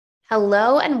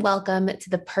Hello and welcome to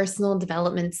the Personal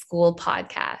Development School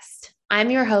podcast.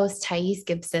 I'm your host, Thais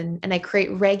Gibson, and I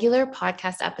create regular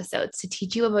podcast episodes to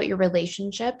teach you about your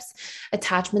relationships,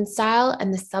 attachment style,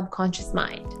 and the subconscious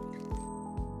mind.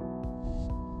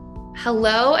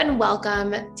 Hello and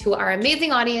welcome to our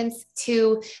amazing audience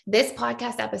to this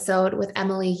podcast episode with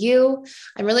Emily Yu.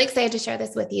 I'm really excited to share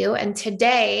this with you. And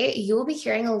today you will be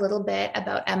hearing a little bit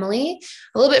about Emily,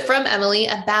 a little bit from Emily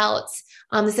about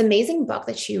this amazing book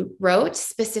that she wrote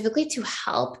specifically to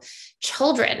help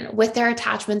children with their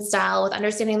attachment style, with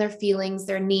understanding their feelings,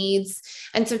 their needs.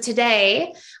 And so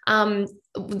today,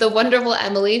 the wonderful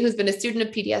Emily, who's been a student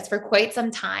of PDS for quite some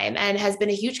time and has been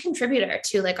a huge contributor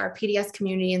to our PDS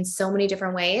community in so many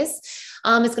different ways,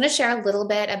 is going to share a little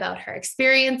bit about her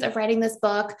experience of writing this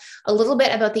book, a little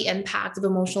bit about the impact of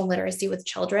emotional literacy with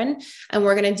children. And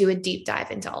we're going to do a deep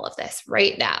dive into all of this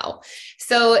right now.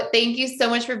 So thank you so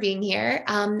much for being here.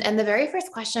 And the very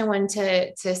first question I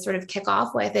wanted to sort of kick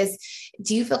off with is,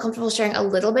 do you feel comfortable sharing a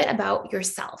little bit about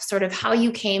yourself, sort of how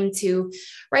you came to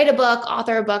write a book,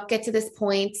 author a book, get to this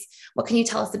point? What can you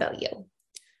tell us about you?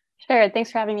 Sure.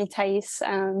 Thanks for having me, Thais.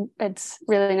 It's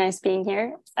really nice being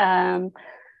here.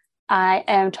 I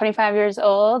am 25 years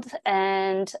old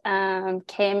and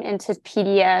came into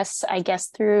PDS, I guess,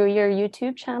 through your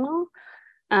YouTube channel.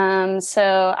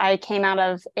 So I came out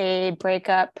of a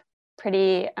breakup,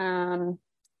 it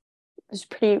was a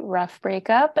pretty rough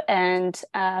breakup, and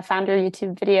found your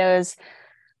YouTube videos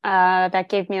that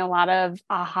gave me a lot of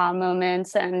aha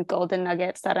moments and golden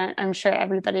nuggets that I'm sure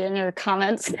everybody in your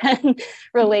comments can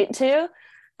relate to.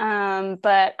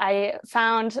 But I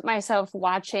found myself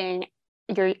watching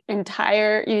your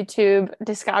entire YouTube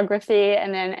discography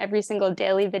and then every single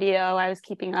daily video I was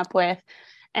keeping up with.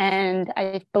 And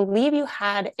I believe you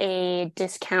had a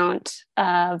discount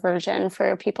version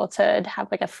for people to have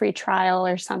like a free trial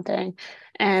or something.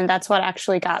 And that's what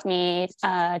actually got me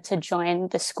to join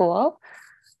the school.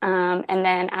 And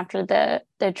then after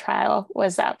the trial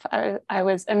was up, I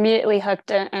was immediately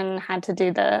hooked and had to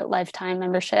do the lifetime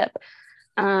membership.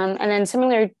 And then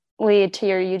similarly to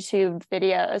your YouTube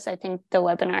videos, I think the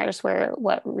webinars were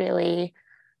what really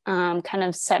kind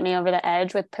of set me over the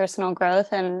edge with personal growth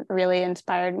and really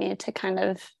inspired me to kind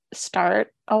of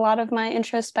start a lot of my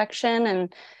introspection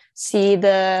and see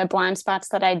the blind spots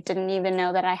that I didn't even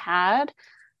know that I had.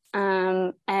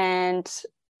 And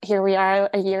here we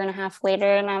are a year and a half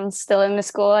later, and I'm still in the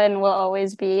school and will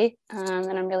always be.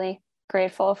 And I'm really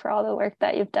grateful for all the work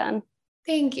that you've done.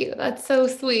 Thank you. That's so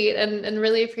sweet, and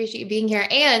really appreciate you being here.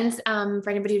 And for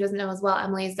anybody who doesn't know as well,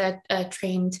 Emily is a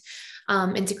trained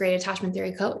integrated attachment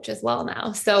theory coach as well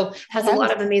now. So has a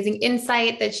lot of amazing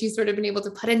insight that she's sort of been able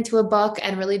to put into a book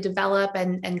and really develop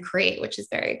and create, which is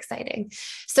very exciting.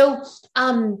 So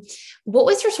what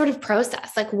was your sort of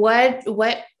process? Like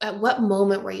at what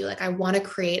moment were you like, I want to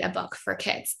create a book for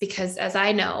kids? Because as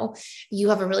I know, you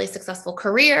have a really successful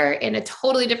career in a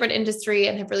totally different industry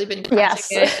and have really been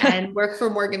crushing it and work for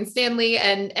Morgan Stanley.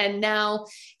 And now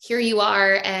here you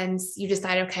are and you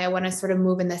decided, okay, I want to sort of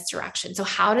move in this direction. So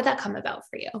how did that come about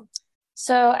for you?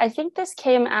 So I think this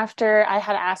came after I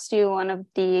had asked you one of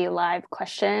the live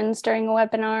questions during a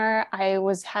webinar. I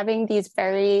was having these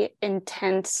very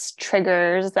intense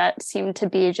triggers that seemed to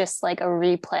be just like a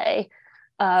replay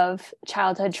of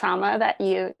childhood trauma that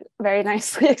you very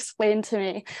nicely explained to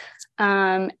me.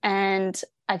 And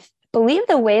I believe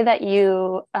the way that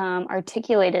you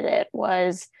articulated it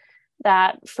was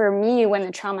that for me, when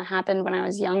the trauma happened when I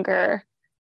was younger,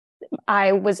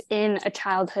 I was in a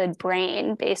childhood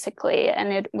brain, basically,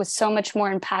 and it was so much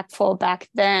more impactful back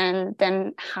then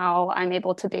than how I'm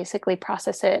able to basically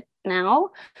process it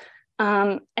now.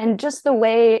 And just the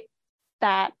way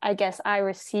that I guess I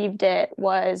received it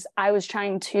was I was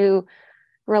trying to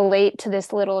relate to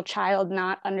this little child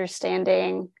not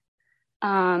understanding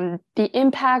the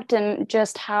impact and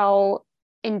just how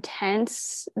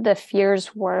intense the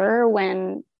fears were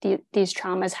when these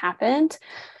traumas happened.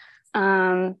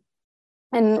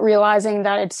 And realizing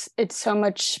that it's so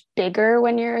much bigger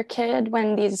when you're a kid,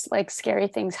 when these like scary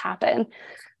things happen.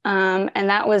 And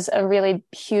that was a really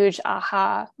huge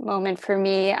aha moment for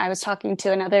me. I was talking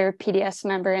to another PDS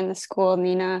member in the school,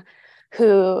 Nina,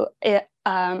 who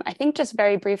I think just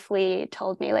very briefly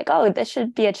told me like, oh, this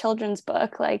should be a children's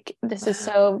book. Like, this is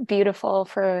so beautiful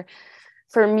for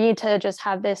me to just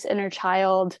have this inner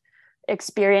child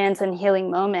experience and healing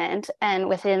moment. And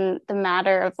within the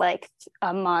matter of like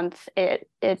a month, it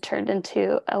turned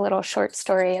into a little short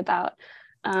story about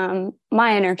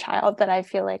my inner child that I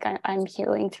feel like I'm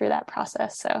healing through that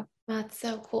process. So that's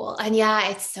so cool. And yeah,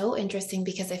 it's so interesting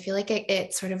because I feel like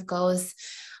it sort of goes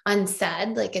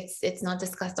unsaid. Like it's not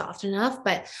discussed often enough.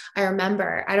 But I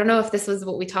remember, I don't know if this was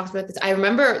what we talked about. I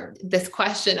remember this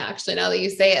question actually, now that you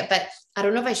say it, but I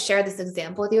don't know if I shared this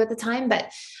example with you at the time, but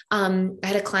I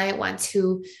had a client once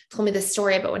who told me this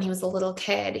story about when he was a little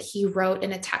kid. He wrote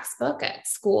in a textbook at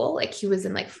school, like he was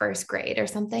in like first grade or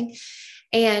something.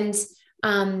 And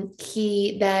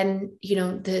he then,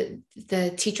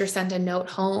 the teacher sent a note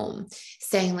home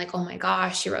saying like, oh my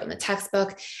gosh, she wrote in the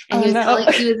textbook. And he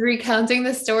was recounting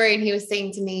the story, and he was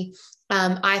saying to me,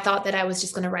 I thought that I was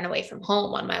just going to run away from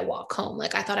home on my walk home.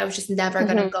 Like I thought I was just never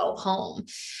going to go home.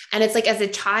 And it's like, as a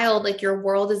child, like your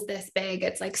world is this big.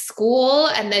 It's like school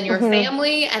and then your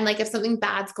family. And like, if something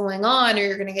bad's going on or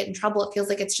you're going to get in trouble, it feels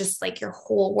like it's just like your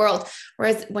whole world.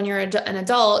 Whereas when you're an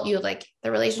adult, you have like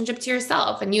the relationship to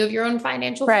yourself, and you have your own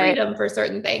financial freedom for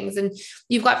certain things. And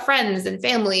you've got friends and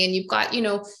family, and you've got,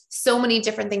 so many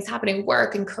different things happening,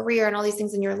 work and career and all these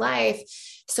things in your life.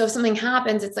 So if something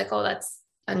happens, it's like, oh, that's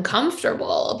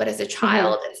uncomfortable. But as a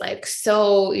child, it's like,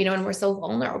 so, and we're so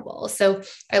vulnerable. So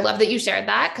I love that you shared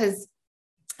that, because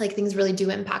like things really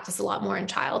do impact us a lot more in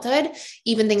childhood,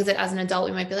 even things that as an adult,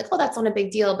 we might be like, oh, that's not a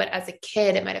big deal. But as a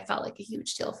kid, it might've felt like a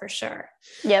huge deal for sure.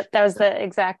 Yep. That was the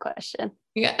exact question.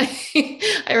 Yeah,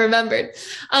 I remembered.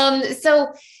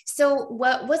 So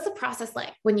what was the process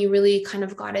like when you really kind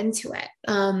of got into it?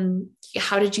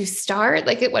 How did you start?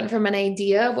 Like it went from an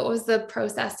idea. What was the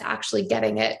process to actually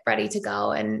getting it ready to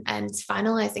go and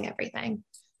finalizing everything?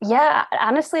 Yeah,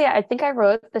 honestly, I think I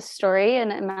wrote the story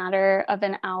in a matter of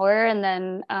an hour, and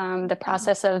then the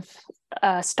process of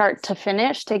start to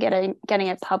finish to getting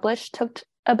it published took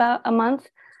about a month.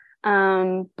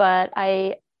 But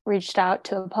I reached out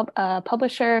to a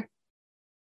publisher,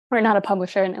 or not a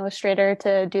publisher, an illustrator,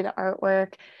 to do the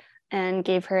artwork, and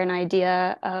gave her an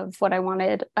idea of what I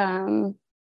wanted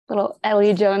little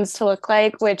Ellie Jones to look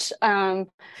like, which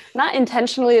not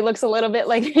intentionally looks a little bit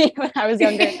like me when I was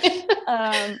younger.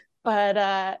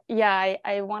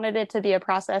 I wanted it to be a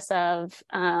process of,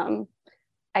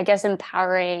 I guess,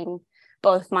 empowering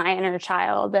both my inner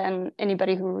child and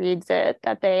anybody who reads it,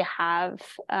 that they have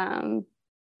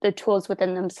the tools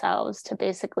within themselves to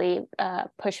basically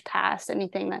push past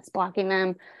anything that's blocking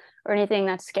them or anything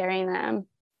that's scaring them.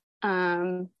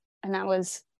 And that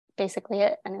was basically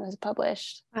it, and it was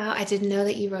published. Wow, I didn't know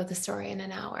that you wrote the story in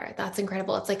an hour. That's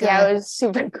incredible. It's like it was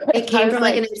super quick. It came from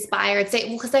like an inspired state,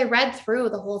 because I read through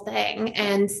the whole thing,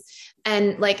 and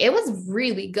like it was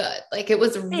really good. Like it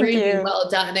was really well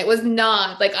done. It was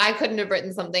not like, I couldn't have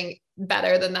written something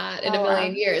better than that in a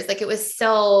million years. Like it was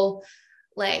so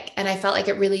like, and I felt like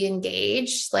it really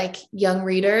engaged like young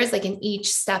readers, like in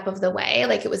each step of the way.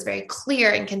 Like it was very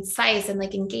clear and concise and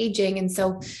like engaging. And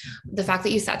so the fact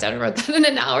that you sat down and wrote that in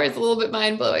an hour is a little bit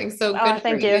mind blowing. So good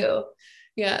for you.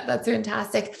 Yeah, that's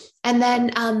fantastic. And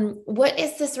then what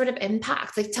is the sort of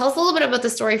impact? Like tell us a little bit about the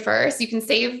story first. You can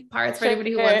save parts for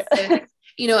anybody who wants to,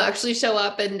 actually show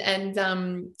up and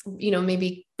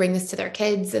maybe bring this to their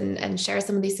kids and share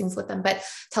some of these things with them. But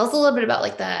tell us a little bit about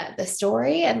like the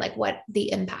story and like what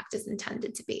the impact is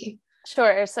intended to be.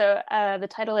 Sure. So the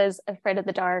title is Afraid of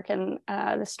the Dark, and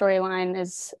the storyline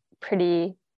is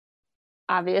pretty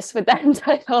obvious with that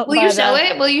title. Will you show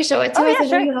it? Will you show it to us? Yeah,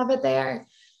 sure. You have it there.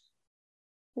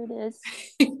 It is.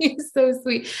 It's so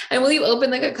sweet. And will you open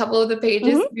like a couple of the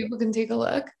pages so people can take a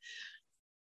look?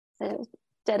 It's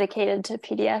dedicated to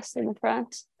PDS in the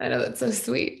front. I know, that's so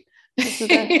sweet.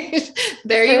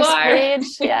 There you are. Page,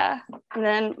 yeah. And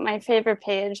then my favorite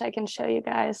page I can show you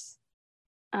guys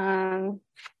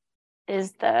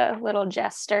is the little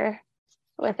jester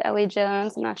with Ellie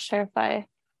Jones. I'm not sure if I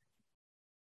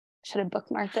should have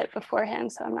bookmarked it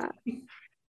beforehand, so I'm not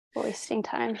wasting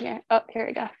time here. Oh, here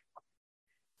we go.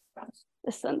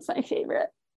 This one's my favorite.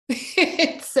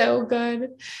 It's so good.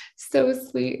 So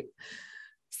sweet.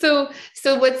 So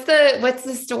what's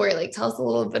the story? Like, tell us a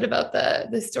little bit about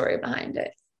the story behind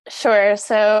it. Sure.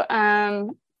 So,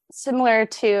 similar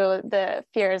to the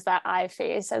fears that I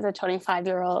face as a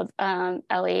 25-year-old,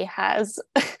 Ellie has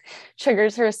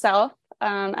triggers herself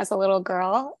as a little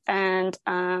girl. And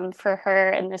for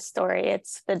her in this story,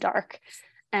 it's the dark.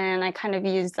 And I kind of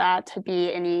use that to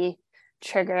be any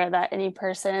trigger that any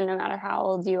person, no matter how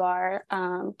old you are,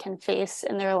 can face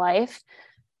in their life.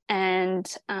 And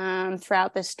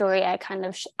throughout the story, I kind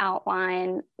of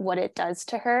outline what it does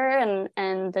to her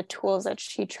and the tools that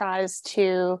she tries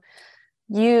to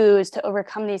use to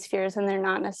overcome these fears when they're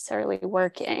not necessarily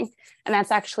working. And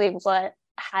that's actually what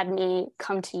had me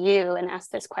come to you and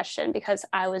ask this question, because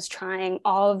I was trying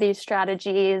all of these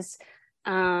strategies,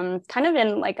 kind of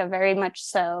in like a very much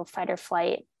so fight or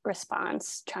flight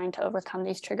response, trying to overcome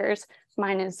these triggers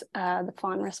mine is the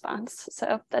fawn response.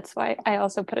 So that's why I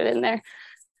also put it in there.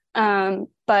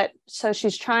 But so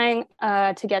she's trying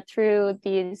to get through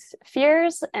these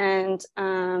fears, and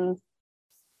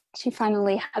she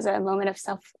finally has a moment of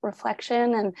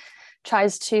self-reflection and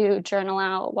tries to journal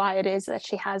out why it is that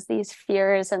she has these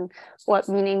fears and what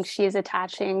meaning she is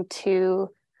attaching to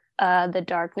the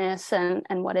darkness and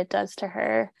what it does to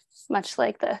her, much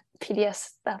like the PDS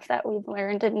stuff that we've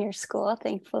learned in your school,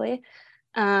 thankfully.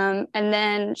 And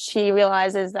then she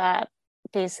realizes that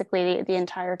basically the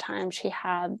entire time she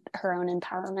had her own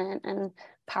empowerment and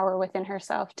power within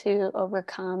herself to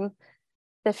overcome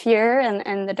the fear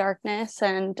and the darkness.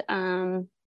 And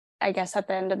I guess at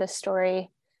the end of the story,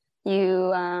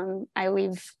 I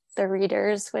leave the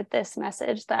readers with this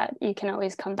message that you can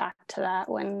always come back to that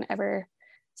whenever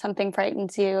something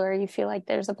frightens you or you feel like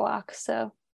there's a block.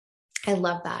 So I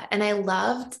love that. And I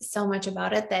loved so much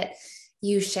about it that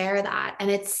you share that.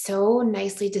 And it's so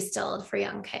nicely distilled for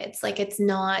young kids. Like, it's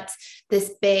not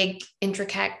this big,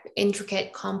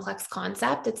 intricate, complex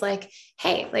concept. It's like,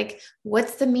 hey, like,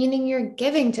 what's the meaning you're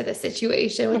giving to the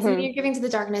situation? What's the meaning you're giving to the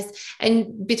darkness?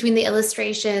 And between the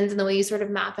illustrations and the way you sort of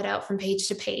map it out from page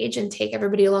to page and take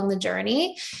everybody along the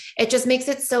journey, it just makes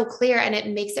it so clear and it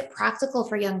makes it practical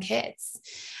for young kids.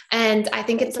 And I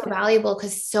think it's so valuable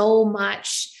because so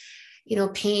much,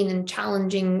 pain and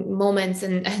challenging moments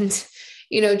and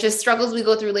just struggles we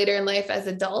go through later in life as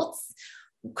adults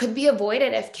could be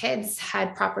avoided if kids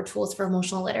had proper tools for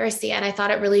emotional literacy. And I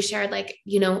thought it really shared,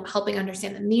 helping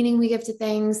understand the meaning we give to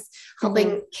things,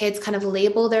 helping kids kind of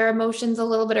label their emotions a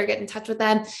little bit or get in touch with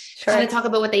them, kind of talk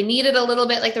about what they needed a little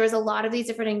bit. Like, there was a lot of these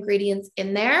different ingredients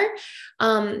in there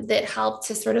that helped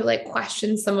to sort of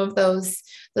question some of those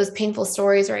painful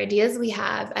stories or ideas we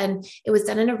have. And it was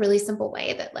done in a really simple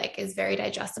way that is very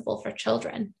digestible for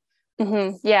children.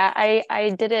 Yeah,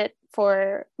 I did it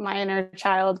for my inner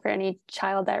child, for any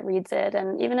child that reads it,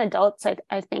 and even adults.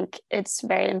 I think it's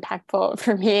very impactful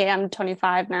for me. I'm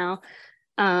 25 now.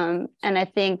 And I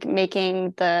think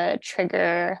making the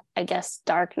trigger, I guess,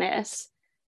 darkness,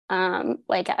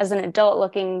 as an adult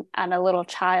looking at a little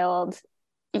child,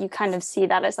 you kind of see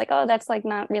that as oh, that's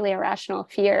not really a rational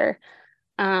fear.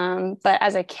 But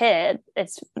as a kid,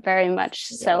 it's very much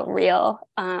so real.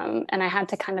 And I had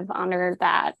to kind of honor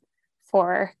that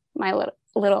for my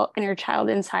little inner child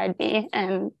inside me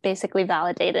and basically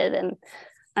validate it and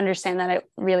understand that it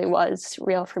really was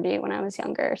real for me when I was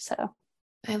younger. So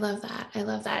I love that.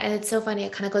 And it's so funny.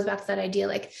 It kind of goes back to that idea,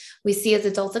 we see as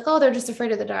adults, oh, they're just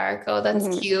afraid of the dark. Oh,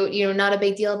 that's cute. Not a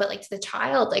big deal. But to the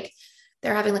child,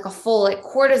 they're having a full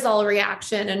cortisol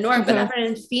reaction and norepinephrine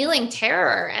and feeling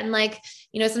terror. And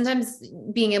sometimes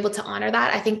being able to honor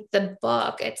that, I think the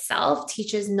book itself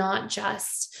teaches not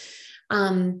just,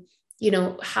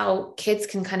 how kids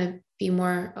can kind of be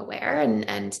more aware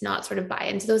and not sort of buy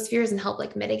into those fears and help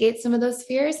mitigate some of those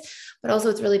fears. But also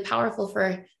it's really powerful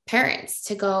for parents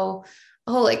to go,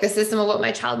 oh, this is some of what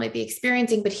my child might be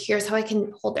experiencing, but here's how I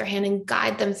can hold their hand and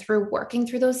guide them through working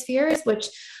through those fears, which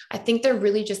I think there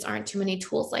really just aren't too many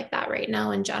tools like that right now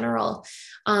in general,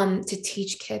 to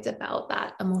teach kids about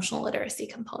that emotional literacy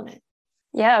component.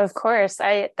 Yeah, of course.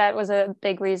 That was a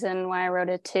big reason why I wrote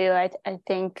it too. I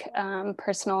think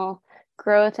personal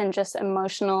growth and just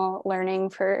emotional learning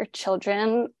for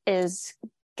children is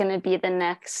going to be the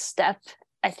next step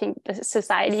I think the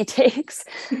society takes.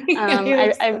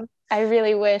 I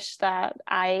really wish that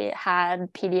I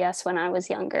had PDS when I was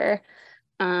younger,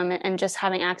 and just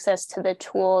having access to the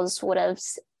tools would have,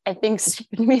 I think,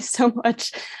 saved me so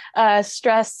much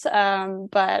stress.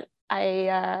 But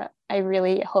I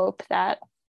really hope that,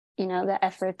 the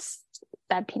efforts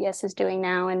that PDS is doing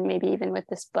now, and maybe even with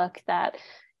this book, that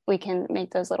we can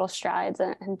make those little strides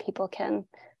and people can,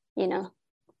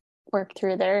 work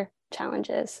through their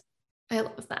challenges. I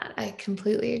love that. I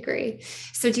completely agree.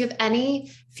 So do you have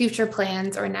any future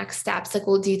plans or next steps?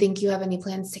 Do you think you have any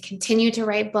plans to continue to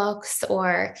write books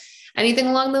or anything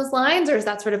along those lines? Or is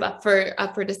that sort of up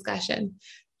for discussion?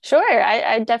 Sure.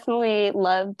 I definitely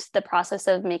loved the process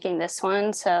of making this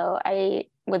one. So I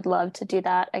would love to do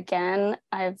that again.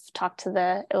 I've talked to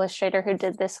the illustrator who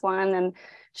did this one, and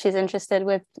she's interested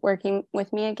with working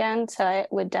with me again. So I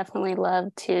would definitely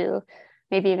love to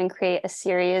maybe even create a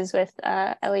series with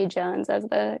Ellie Jones as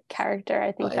the character.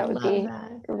 I think that would be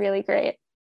really great.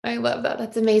 I love that.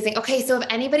 That's amazing. Okay. So if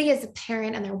anybody is a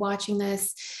parent and they're watching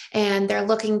this and they're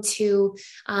looking to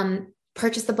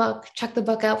purchase the book, check the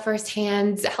book out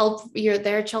firsthand, help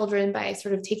their children by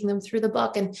sort of taking them through the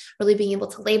book and really being able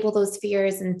to label those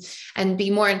fears and be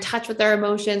more in touch with their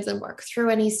emotions and work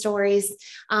through any stories,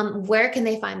 where can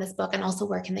they find this book? And also,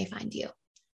 where can they find you?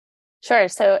 Sure.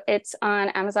 So it's on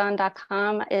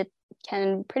Amazon.com. It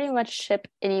can pretty much ship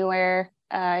anywhere,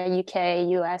 UK,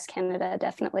 US, Canada,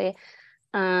 definitely.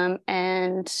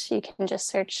 And you can just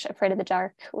search Afraid of the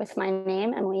Dark with my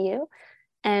name, Emily Yu.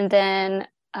 And then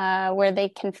where they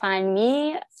can find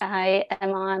me, I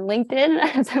am on LinkedIn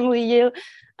as Emily Yu.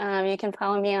 You can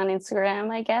follow me on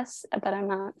Instagram, I guess, but I'm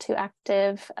not too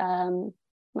active.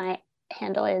 My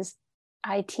handle is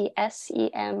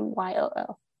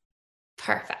ITSEMYOO.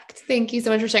 Perfect. Thank you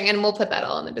so much for sharing. And we'll put that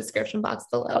all in the description box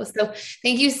below. So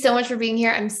thank you so much for being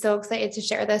here. I'm so excited to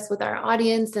share this with our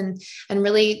audience and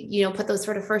really, put those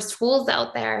sort of first tools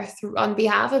out there on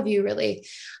behalf of you, really,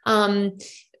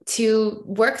 to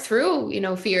work through,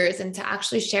 fears and to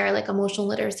actually share like emotional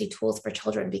literacy tools for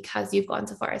children, because you've gone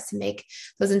so far as to make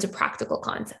those into practical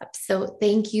concepts. So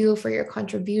thank you for your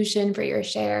contribution, for your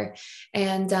share,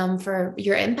 and for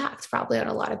your impact probably on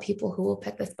a lot of people who will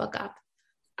pick this book up.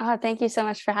 Oh, thank you so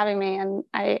much for having me. And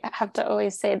I have to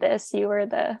always say this, you were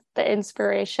the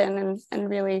inspiration and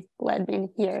really led me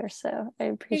here. So I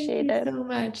appreciate it. Thank you so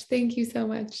much. Thank you so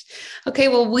much. Okay,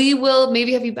 well, we will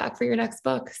maybe have you back for your next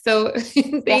book. So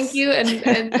thank you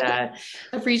and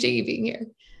appreciate you being here.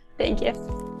 Thank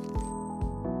you.